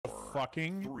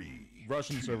fucking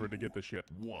Russian server to get the shit.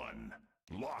 1.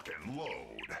 Lock and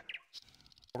load.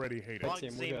 Already hate it.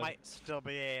 BugZ might still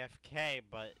be AFK,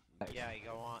 but yeah, you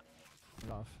go on.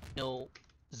 No,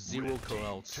 0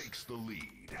 callouts. Takes the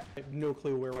lead. I have no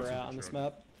clue where we're at on this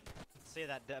map. See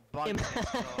that BugZ is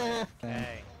still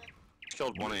AFK.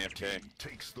 Killed one AFK.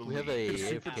 Takes the We have lead.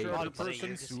 a Supercharger AFK.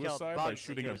 person suicide by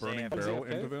shooting a burning barrel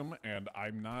into them, and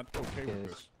I'm not okay with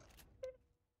this.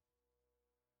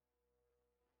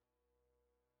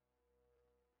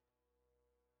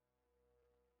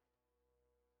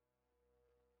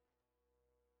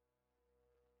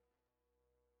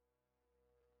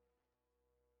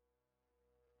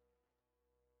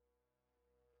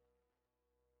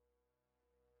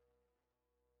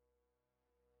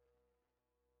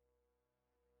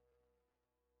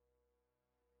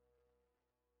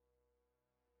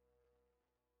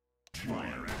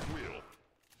 Fire at will.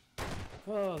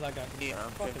 Oh, that guy. Yeah,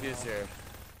 I'm confused here.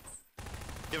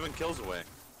 Giving kills away.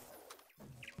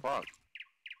 Fuck.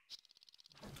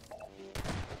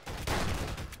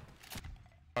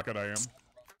 Rocket I am.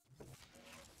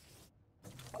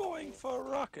 Going for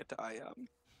rocket, I am.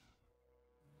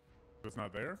 It's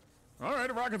not there? Alright,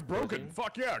 the rocket's broken.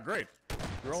 Fuck yeah, great.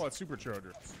 You're all at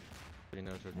supercharger.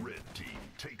 Red team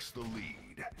takes the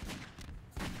lead.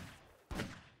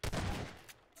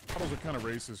 Models are kind of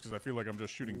racist because I feel like I'm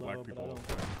just shooting black people.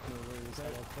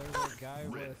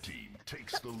 Red team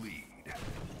takes the lead.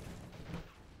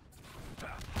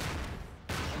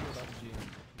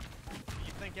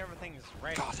 You think everything's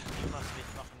racist? You must be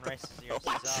fucking racist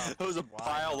yourself. There was a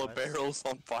pile of barrels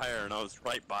on fire and I was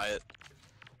right by it.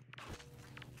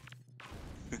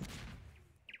 Do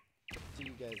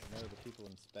you guys know the people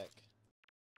in spec?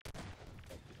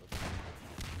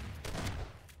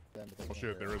 Oh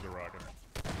shit, there is a rocket.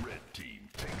 Red team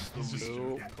takes the So,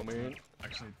 lead. come in.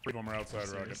 Actually, three of them are outside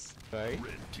rocket. Right.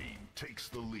 Red team takes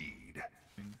the lead.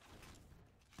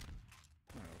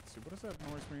 Alright, let's see, what does that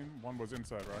noise mean? One was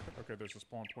inside rocket. Okay, there's a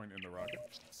spawn point in the rocket.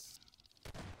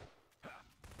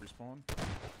 Respawn?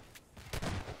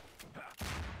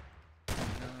 I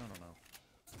don't know.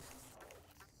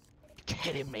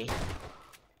 Kidding me.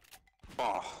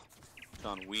 Oh,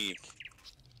 gone weak.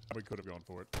 We could have gone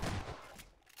for it.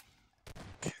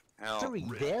 Hell. Sorry,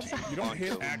 Dezz. You don't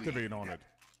hit activate on it.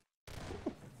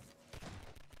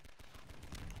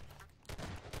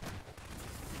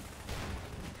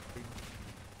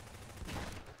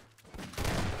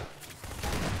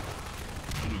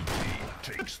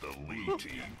 Takes the lead.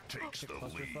 Team takes the lead.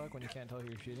 Clusterfuck when you can't tell who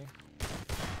you're shooting.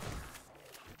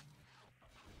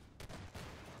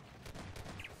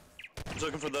 I was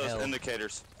looking for those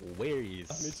indicators. Where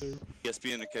is? Me too.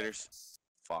 ESP indicators.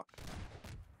 Fuck.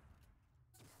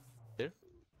 There?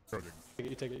 Project.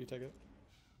 You take it, you take it.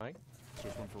 Right.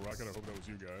 Just one for rocket, I hope that was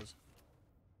you guys.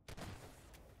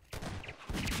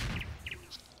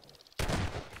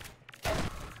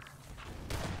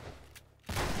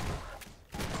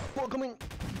 Oh, coming.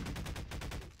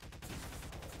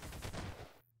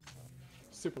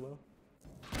 Super low.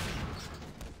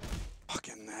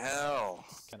 Fucking hell.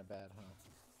 Kind of bad, huh?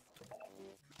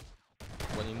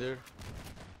 One in there.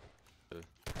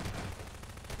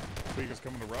 Big is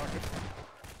coming to rocket.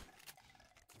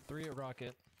 3 at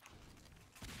rocket.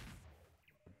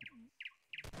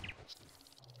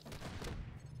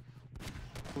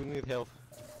 Who need help?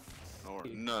 No,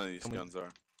 none of these guns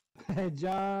are. Hey,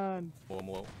 John! One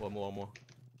more.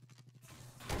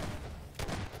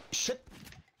 Shit!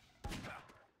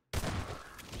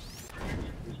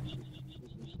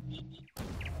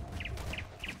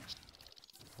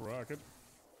 Rocket.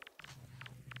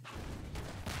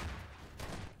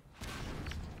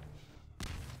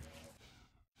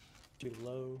 Too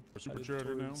low. We're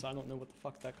supercharger now. So I don't know what the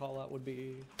fuck that call out would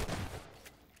be.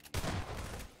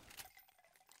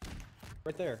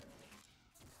 Right there.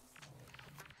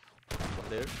 One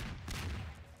there.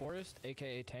 Forest,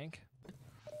 aka tank.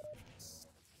 This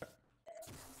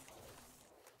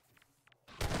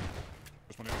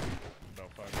one empty.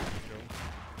 About 5 minutes ago.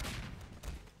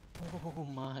 Oh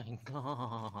my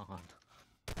god.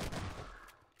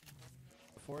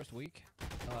 Forest weak.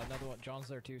 Another one. John's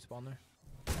there too. Spawn there.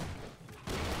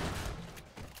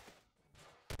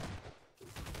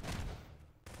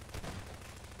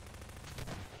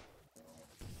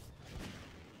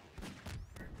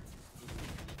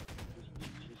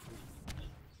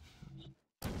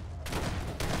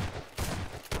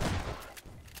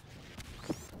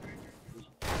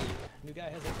 New guy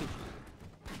has a feature.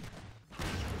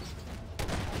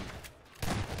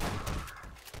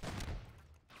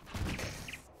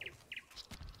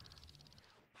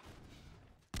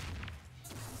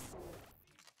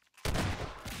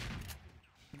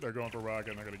 They're going for rocket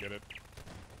and they're gonna get it.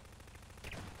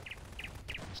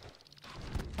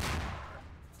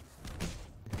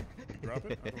 Drop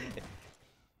it? I don't know.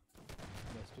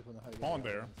 Most people know how to get On around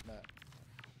there. this map.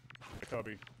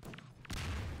 Cubby.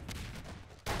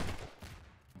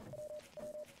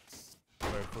 I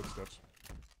have footsteps.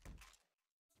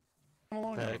 How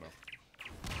long? I don't know.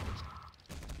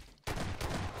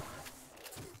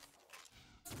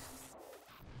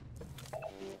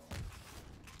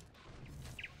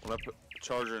 Well, I put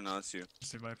charger and us you.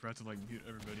 Say bye for to like mute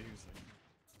everybody who's like.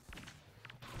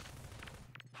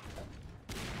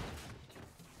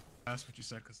 That's what you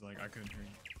said, cause like I couldn't hear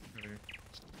you earlier.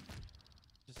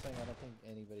 Just saying, I don't think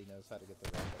anybody knows how to get the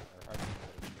rocket, or hardly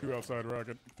anybody. 2 outside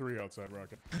rocket, 3 outside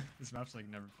rocket. This map's like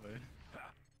never played.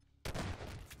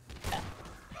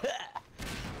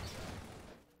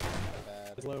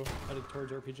 Bad. It's low, headed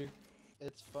towards RPG.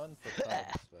 It's fun for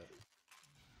thugs, but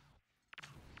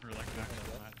For like an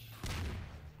actual Yeah. match.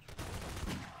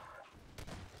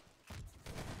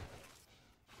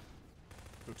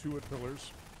 So 2 at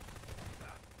pillars.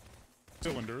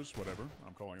 Cylinders, whatever.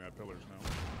 I'm calling that pillars now.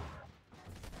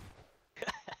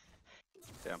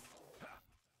 Damn.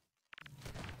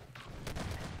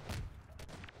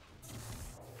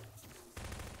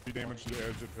 Be damage to the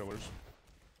edge at pillars.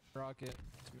 Rocket,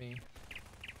 it's me.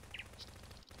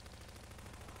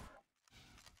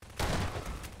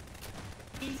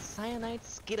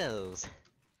 HappyCyanideSkittles.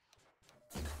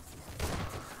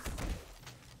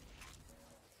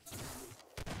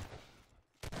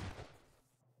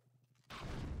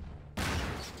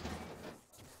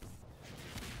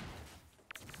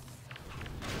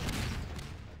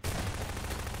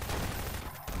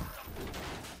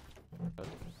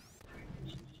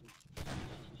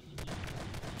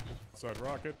 Outside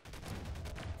rocket.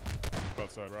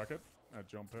 Outside rocket. At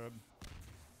jump pad.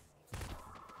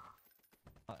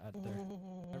 Out there.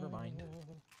 Never mind.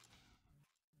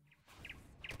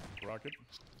 Rocket.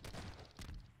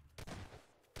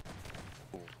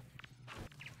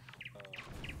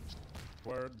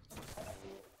 Wired.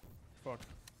 Fuck.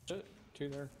 Shit, 2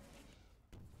 there.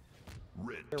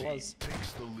 Red There team was.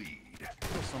 takes the lead.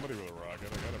 There's somebody with a rocket.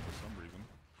 I got it for some reason.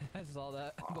 I saw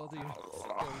that. Both of you.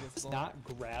 Just not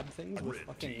grab things with Red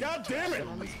fucking. team God damn it! takes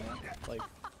the lead. Like.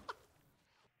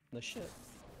 The shit.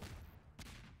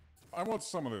 I want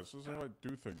some of this. This is how I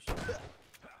do things.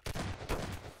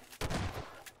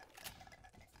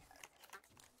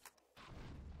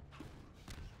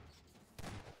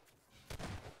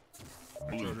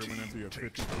 Blue Charger went team empty at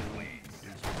takes 52. the lead.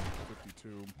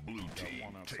 52. Blue Got team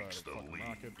one outside takes of the fucking lead.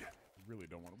 rocket. Really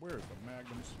don't want to. Where's the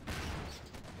magnums?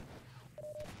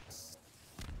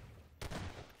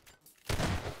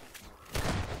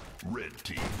 Red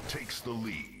team takes the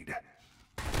lead.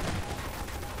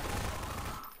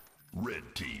 Red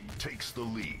team takes the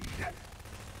lead.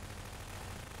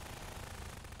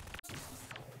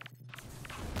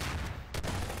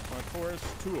 My forest.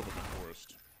 2 of them in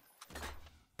forest.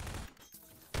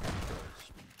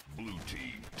 Blue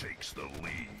team takes the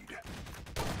lead.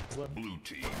 Slip. Blue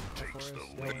team takes the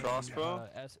Forest, lead. crossbow?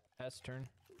 S turn.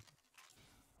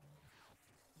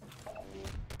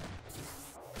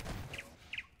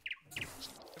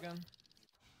 Again.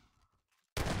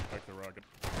 Back the rocket.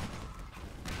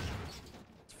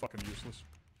 It's fucking useless.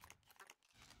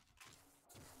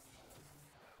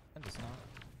 And it's not.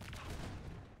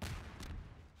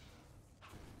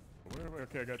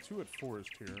 Okay, I got 2 at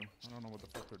forest here. I don't know what the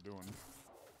fuck they're doing.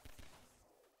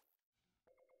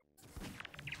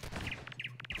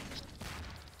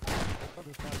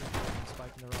 Probably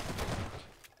spiking the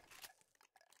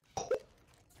rocket.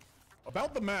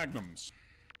 About the magnums.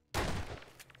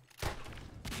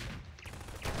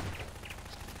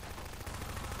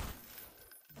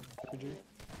 RPG.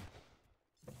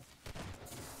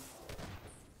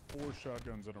 4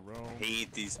 shotguns in a row.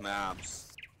 Hate these maps.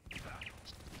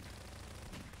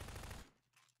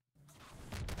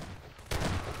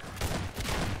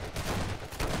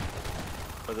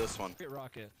 For this one. Great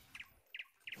rocket.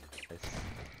 Let's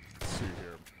see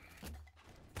here.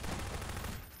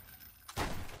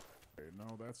 Okay,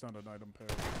 no, that's not an item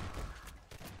pad.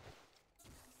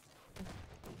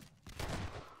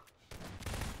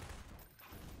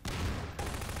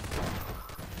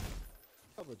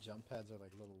 all the jump pads are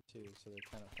like little too, so they're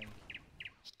kind of funky.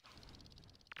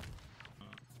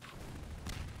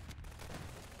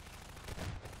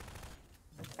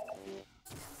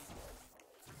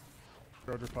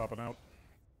 Charger popping out.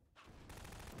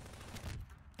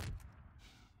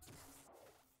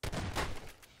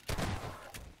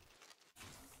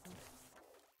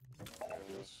 There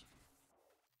it is.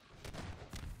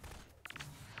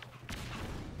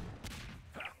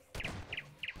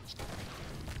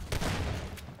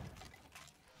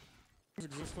 Does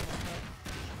exist on this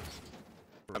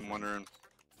map? I'm wondering.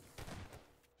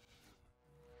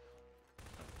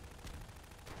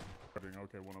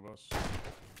 Okay, one of us.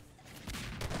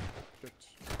 Shit.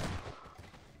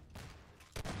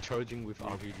 Charging with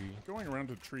RPG. Going around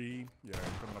the tree. Yeah,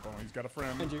 coming up on him. He's got a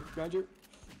friend. Roger.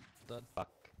 Done. Fuck.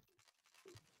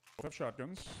 Both have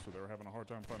shotguns, so they were having a hard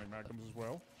time finding magnums as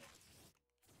well.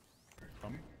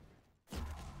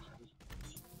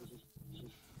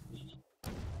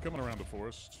 Coming around the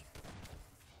forest.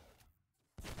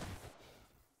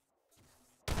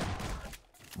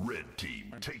 Red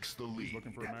team takes the lead.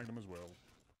 Looking for a magnum as well.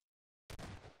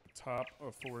 Top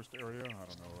of forest area. I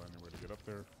don't know any way to get up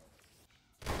there.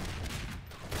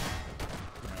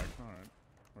 Alright.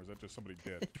 Or is that just somebody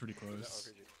dead? Pretty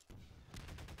close.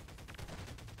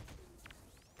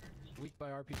 Weak by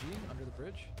RPG under the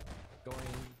bridge. Going.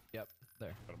 Yep.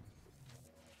 There. Got him.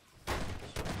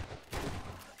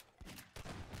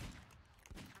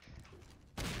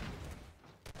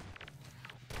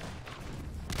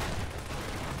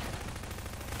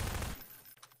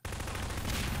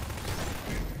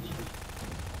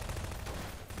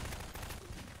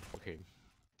 Okay.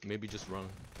 Maybe just run.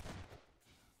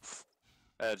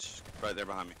 Edge, right there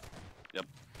behind me. Yep.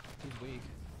 He's weak.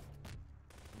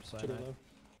 From To the cyanide. low.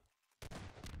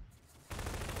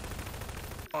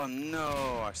 Oh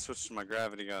no! I switched to my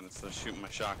gravity gun instead of shooting my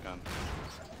shotgun.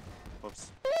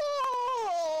 Whoops.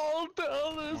 Oh,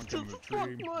 Dallas, One coming just to the fuck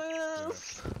tree. my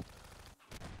ass.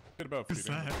 Hit about Who's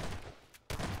feet in.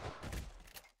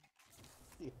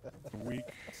 that? Weak.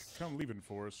 Come leaving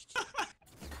forest.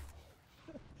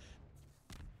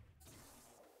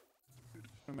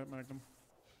 And that magnum.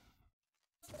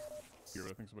 Here,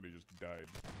 I think somebody just died.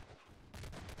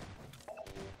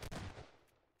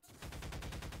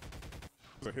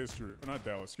 Has a history, not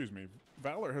Dallas, excuse me.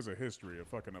 Valor has a history of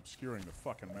fucking obscuring the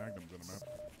fucking magnums in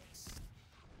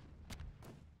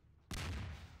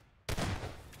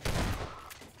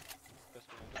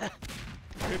a map.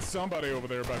 Hit somebody over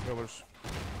there by pillars.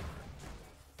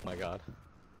 My god.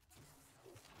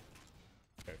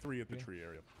 Okay, 3 at the tree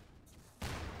area.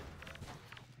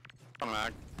 I'm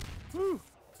mag. Woo!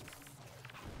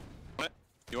 Want it?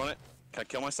 You want it? Can I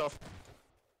kill myself?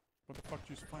 What the fuck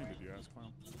did you find it, you ass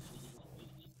clown?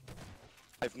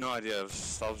 I have no idea. I was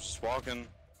just walking.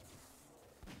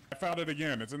 I found it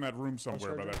again. It's in that room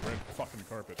somewhere by that red fucking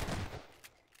carpet.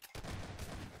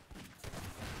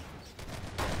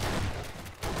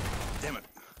 Damn it.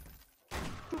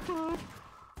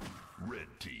 Red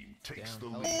team takes the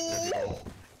Damn, lead. Oh,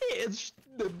 it's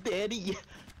the daddy.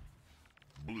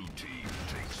 Blue team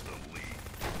takes the lead.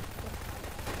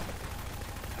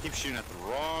 Keep shooting at the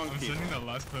wrong I'm people. sending that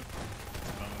last clip.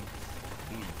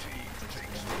 Blue team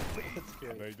takes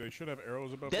the lead. They should have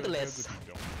arrows above Deadless. their heads if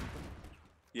you don't.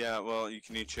 Yeah, well, you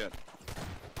can eat shit.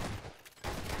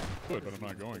 Good, but I'm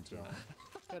not going to.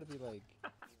 It's gotta be like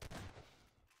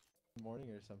morning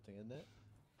or something, isn't it?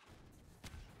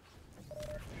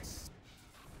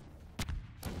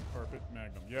 Carpet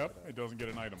magnum. Yep, it doesn't get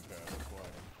an item tag, that's why.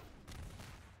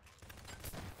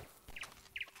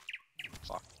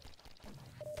 Fuck.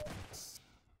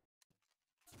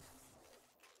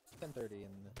 10:30 in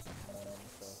the morning,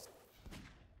 so.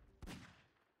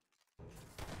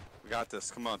 We got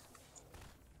this. Come on.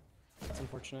 That's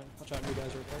unfortunate. Watch out, you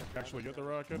guys right there. Actually get the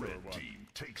rocket or Red what? team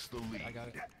takes the lead. I got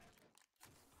it.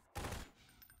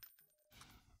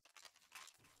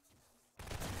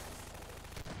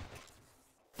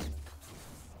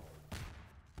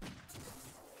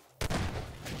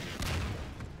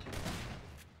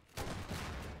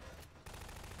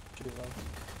 Should be low.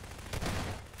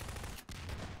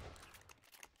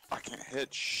 I can't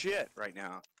hit shit right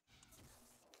now.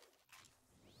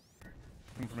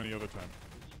 From any other time.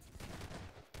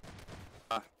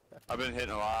 I've been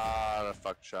hitting a lot of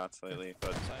fuck shots lately,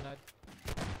 but Cyanide.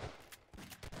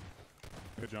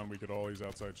 Hey John, we could always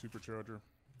outside supercharger.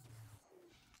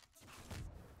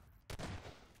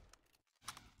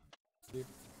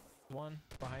 One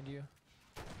behind you.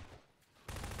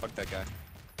 fuck that guy.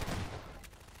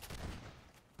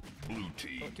 Blue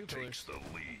team two takes pillars. the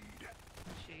lead.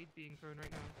 Shade being thrown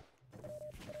right now.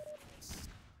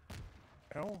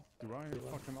 Hell, do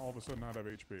I fucking all of a sudden not have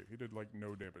HP? He did like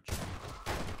no damage.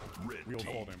 Red Wheel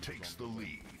fall team damage takes is the on.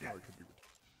 lead. Oh, it could be.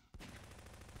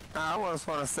 I just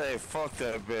want to say, fuck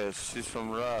that bitch. She's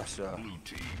from Russia. Blue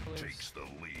team Pillars. takes the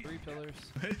lead. 3 pillars.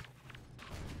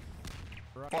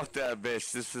 Fuck that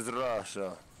bitch. This is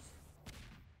Russia.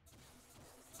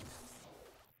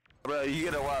 Bro, you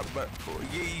gotta watch.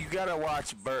 You gotta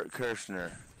watch Bert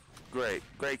Kirshner. Great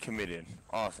comedian.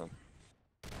 Awesome.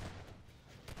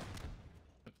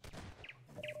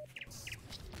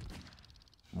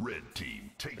 Red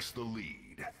team takes the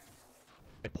lead.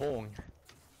 Hey, Pong.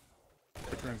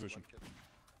 Good transition.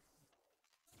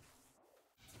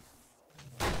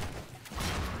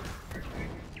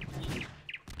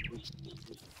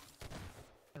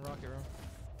 And rocket room.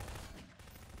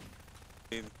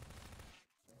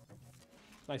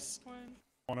 Nice.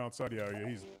 On outside, yeah,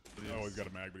 he's. Oh, he's got a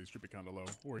mag, but he's should be kind of low.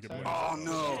 Or he could. Oh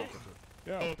no!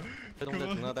 Yeah.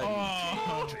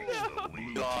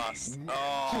 Lost.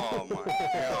 Oh my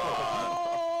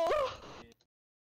god!